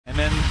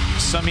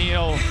and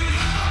Samil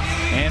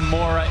and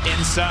Mora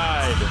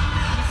inside.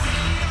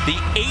 The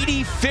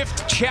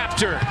 85th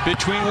chapter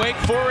between Wake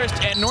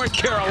Forest and North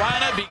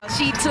Carolina.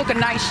 She took a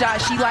nice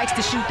shot. She likes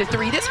to shoot the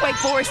three. This Wake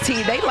Forest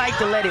team, they like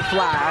to let it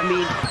fly. I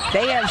mean,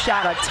 they have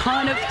shot a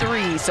ton of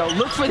threes. So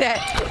look for that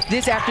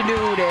this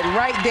afternoon. And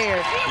right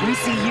there, we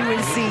see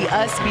UNC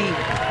Ustby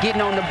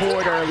getting on the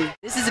board early.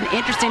 This is an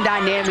interesting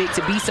dynamic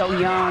to be so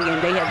young, and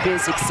they have been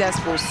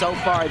successful so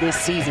far this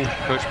season.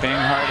 Coach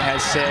Banghart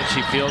has said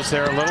she feels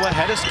they're a little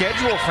ahead of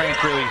schedule,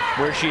 frankly,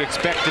 where she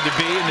expected to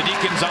be. And the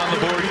Deacons on the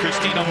board,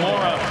 Christina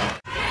Mora.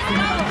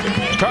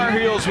 Tar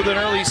Heels with an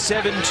early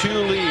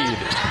 7-2 lead.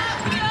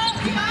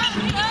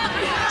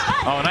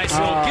 Oh, nice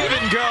little give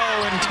and go,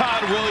 and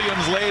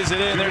Todd-Williams lays it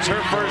in. There's her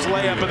first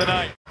layup of the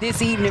night.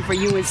 This evening for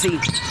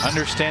UNC.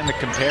 Understand the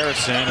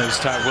comparison as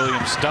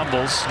Todd-Williams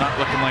stumbles, not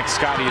looking like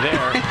Scotty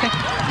there.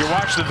 You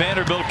watched the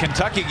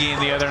Vanderbilt-Kentucky game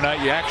the other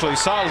night. You actually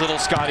saw little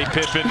Scottie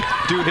Pippen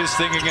do his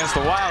thing against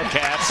the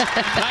Wildcats.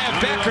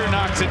 Anya Becker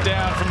knocks it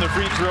down from the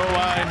free throw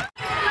line.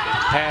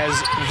 Has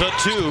the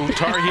 2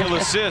 Tar Heel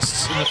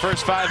assists in the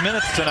first 5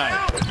 minutes tonight.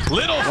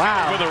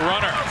 Littlefield with a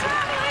runner.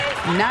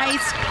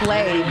 Nice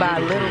play by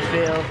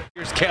Littlefield.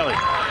 Here's Kelly.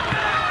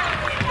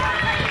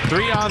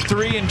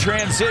 3-on-3 in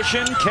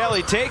transition.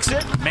 Kelly takes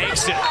it,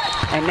 makes it.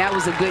 And that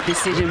was a good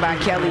decision by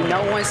Kelly.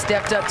 No one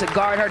stepped up to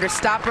guard her, to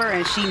stop her,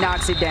 and she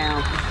knocks it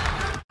down.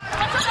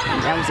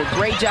 That was a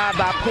great job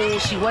by Poole.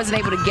 She wasn't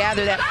able to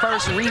gather that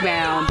first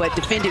rebound, but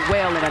defended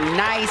well, and a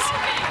nice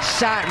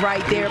shot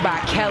right there by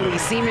Kelly,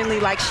 seemingly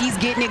like she's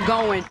getting it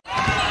going.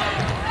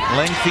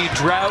 Lengthy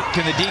drought.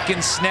 Can the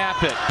Deacons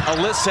snap it?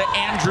 Alyssa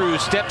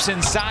Andrews steps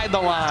inside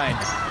the line.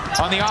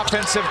 On the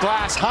offensive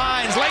glass,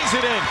 Hines lays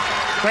it in.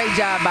 Great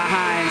job by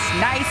Hines.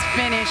 Nice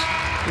finish.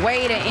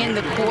 Way to end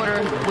the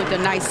quarter with a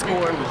nice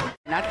score.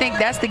 And I think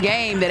that's the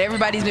game that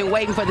everybody's been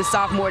waiting for the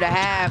sophomore to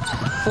have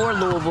for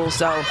Louisville.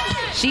 So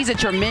she's a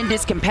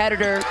tremendous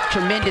competitor,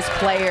 tremendous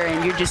player,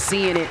 and you're just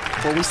seeing it.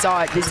 Well, we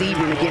saw it this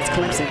evening against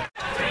Clemson.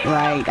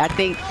 Right. I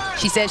think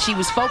she said she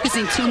was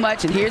focusing too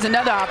much, and here's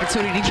another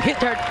opportunity to get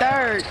her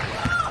third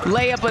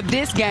layup of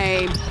this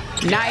game.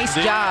 Nice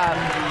job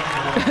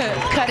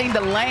cutting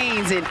the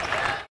lanes. And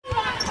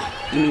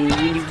I mean,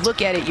 when you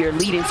look at it, your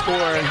leading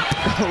scorer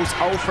goes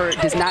over,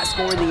 does not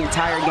score the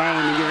entire game,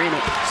 and you're in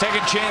it.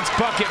 Second chance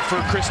bucket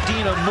for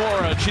Christina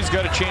Mora. She's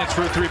got a chance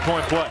for a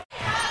three-point play.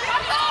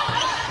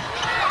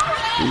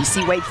 And you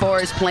see Wake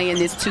Forest playing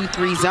this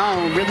 2-3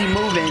 zone, really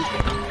moving.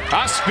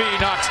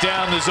 Ustby knocks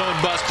down the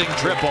zone-busting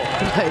triple.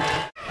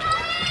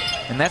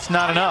 And that's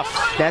not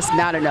enough. That's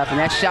not enough, and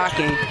that's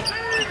shocking,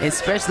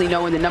 especially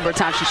knowing the number of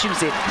times she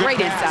shoots it. Great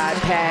inside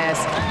pass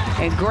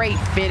and great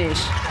finish.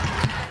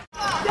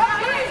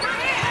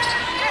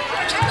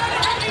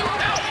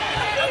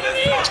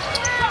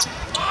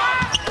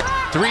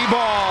 Three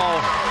ball.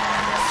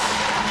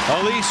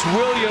 Alyssa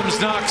Williams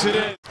knocks it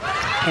in.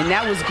 And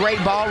that was great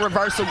ball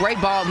reversal,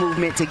 great ball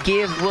movement to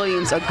give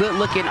Williams a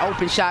good-looking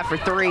open shot for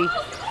 3.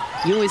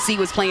 UNC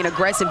was playing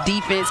aggressive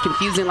defense,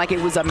 confusing like it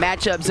was a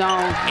matchup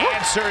zone.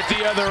 Answer at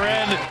the other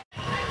end.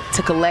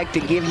 To collect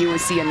and give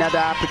UNC another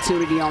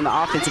opportunity on the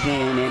offensive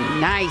end.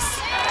 And nice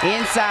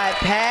inside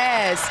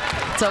pass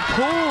to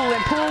Poole,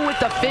 and Poole with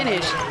the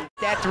finish.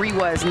 That 3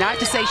 was. Not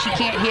to say she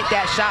can't hit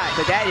that shot,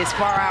 but that is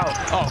far out.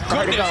 Oh,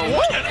 goodness,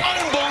 what an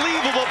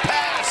unbelievable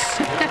pass.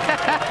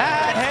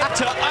 Head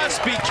to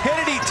Ustby.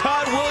 Kennedy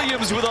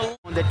Todd-Williams with a...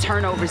 The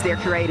turnovers they're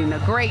creating. A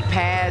great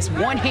pass,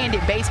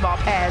 one-handed baseball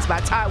pass by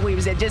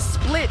Todd-Williams that just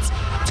splits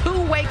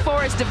 2 Wake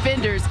Forest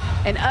defenders,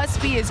 and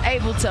Ustby is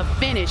able to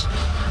finish.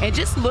 And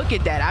just look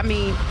at that. I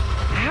mean,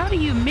 how do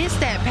you miss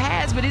that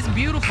pass? But it's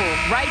beautiful.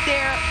 Right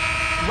there,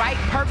 right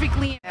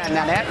perfectly.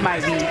 Now that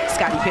might be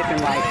Scottie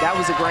Pippen-like. That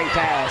was a great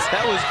pass.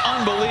 That was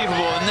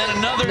unbelievable. And then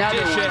another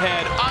dish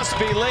ahead.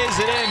 Ustby lays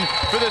it in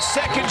for the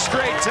second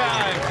straight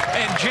time.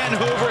 And Jen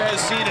Hoover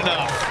has seen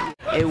enough.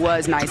 It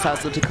was nice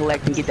hustle to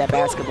collect and get that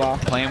basketball.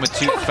 Playing with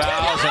 2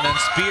 fouls, and then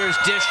Spears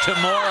dish to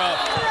Mora.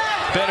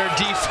 Better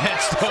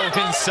defense though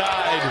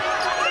inside.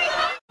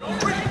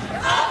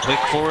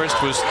 Wake Forest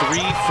was 3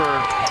 for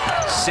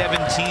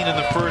 17 in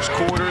the first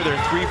quarter.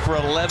 They're 3 for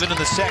 11 in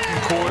the second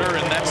quarter,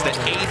 and that's the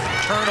 8th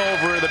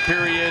turnover of the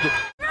period.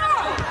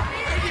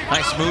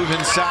 Nice move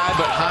inside,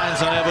 but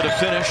Hines unable to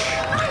finish.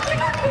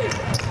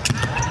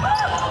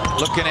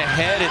 Looking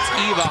ahead, it's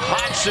Eva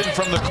Hodgson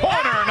from the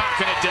corner,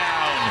 knocking it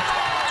down.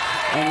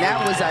 And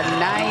that was a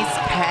nice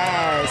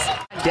pass.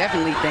 I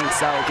definitely think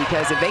so,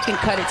 because if they can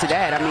cut it to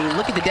that, I mean,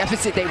 look at the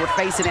deficit they were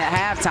facing at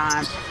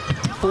halftime,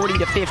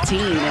 40 to 15.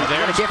 And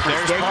what a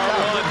difference. There's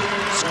Marlon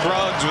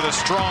Scruggs with a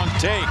strong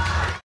take.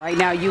 Right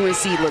now,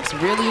 UNC looks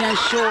really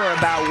unsure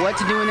about what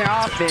to do in their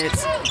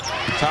offense.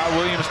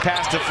 Todd-Williams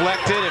pass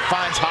deflected. It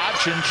finds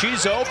Hodgson.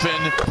 She's open,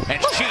 and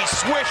she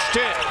swished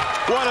it.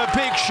 What a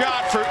big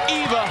shot for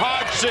Eva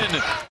Hodgson.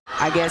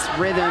 I guess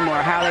rhythm, or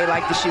how they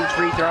like to shoot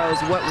free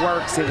throws, what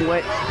works and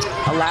what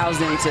allows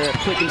them to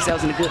put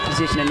themselves in a good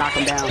position to knock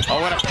them down. Oh,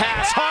 what a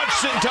pass.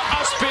 Hodgson to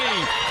Ustby.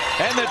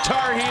 And the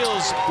Tar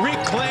Heels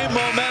reclaim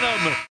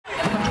momentum.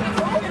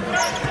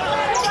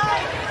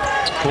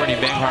 Courtney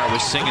Banghart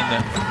was singing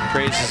the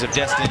praises of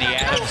Destiny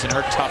Adams and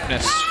her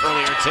toughness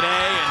earlier today,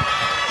 and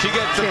she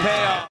gets the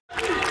payoff.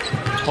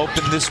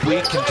 Hoping this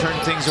week can turn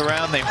things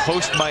around. They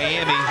host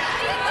Miami.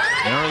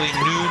 An early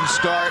noon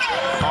start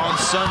on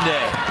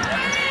Sunday.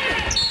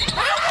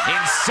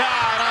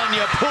 Inside,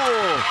 Anya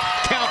Poole.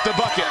 Count the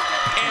bucket.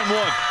 And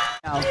one.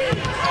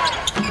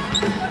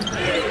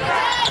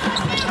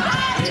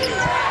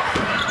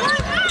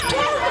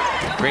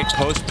 Great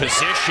post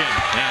position.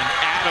 And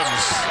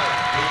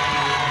Adams.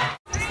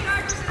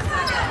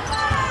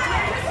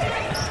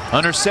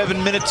 Under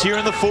 7 minutes here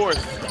in the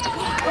fourth.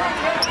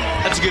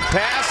 That's a good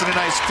pass and a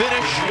nice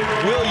finish.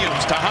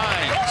 Williams to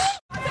Hines.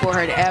 For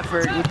her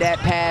effort with that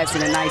pass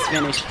and a nice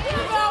finish.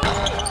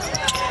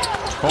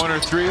 Corner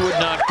three would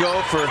not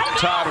go for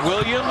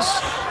Todd-Williams.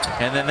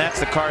 And then that's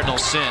the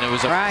Cardinals' sin. It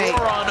was a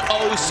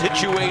 4-on-0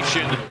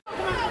 situation.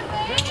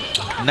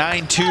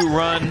 9-2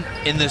 run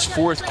in this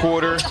fourth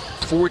quarter.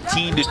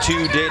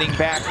 14-2 dating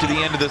back to the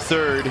end of the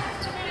third.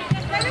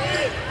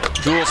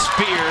 Jewel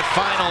Spear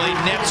finally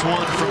nets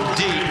one from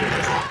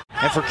deep.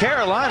 And for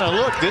Carolina,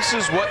 look, this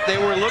is what they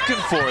were looking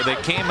for. They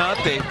came out,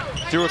 they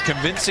threw a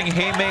convincing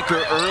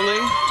haymaker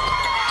early,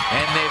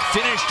 and they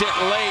finished it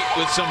late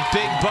with some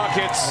big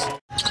buckets.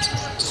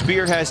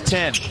 Spear has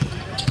 10.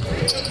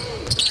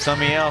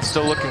 Samiel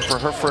still looking for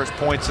her first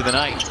points of the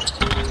night.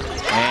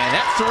 And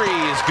that three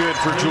is good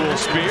for Jewel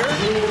Spear.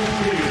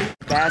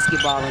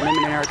 Basketball,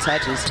 limiting her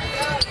touches.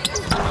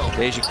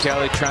 Deja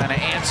Kelly trying to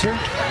answer.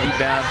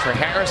 Rebound for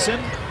Harrison.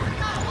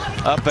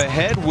 Up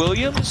ahead,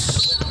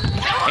 Williams.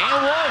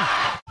 And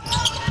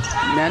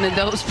one. None of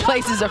those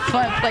places are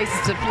fun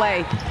places to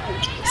play,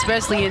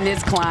 especially in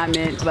this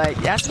climate. But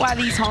that's why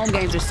these home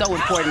games are so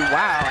important.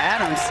 Wow,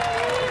 Adams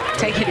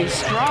taking it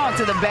strong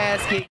to the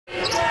basket.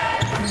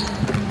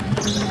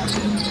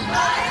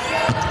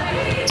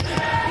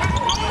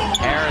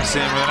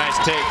 Harrison with a nice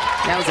take.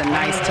 That was a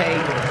nice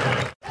take.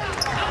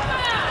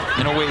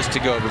 And a ways to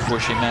go before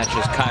she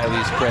matches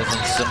Kylie's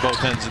presence on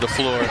both ends of the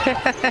floor.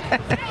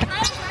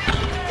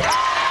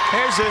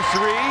 Here's a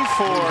three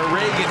for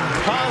Reagan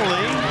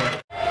Conley.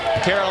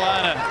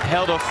 Carolina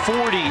held a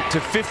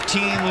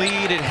 40-15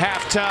 lead at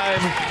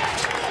halftime.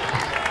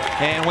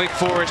 And Wake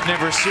Forest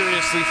never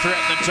seriously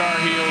threatened the Tar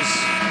Heels.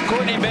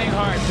 Courtney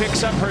Banghart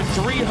picks up her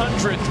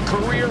 300th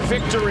career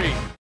victory.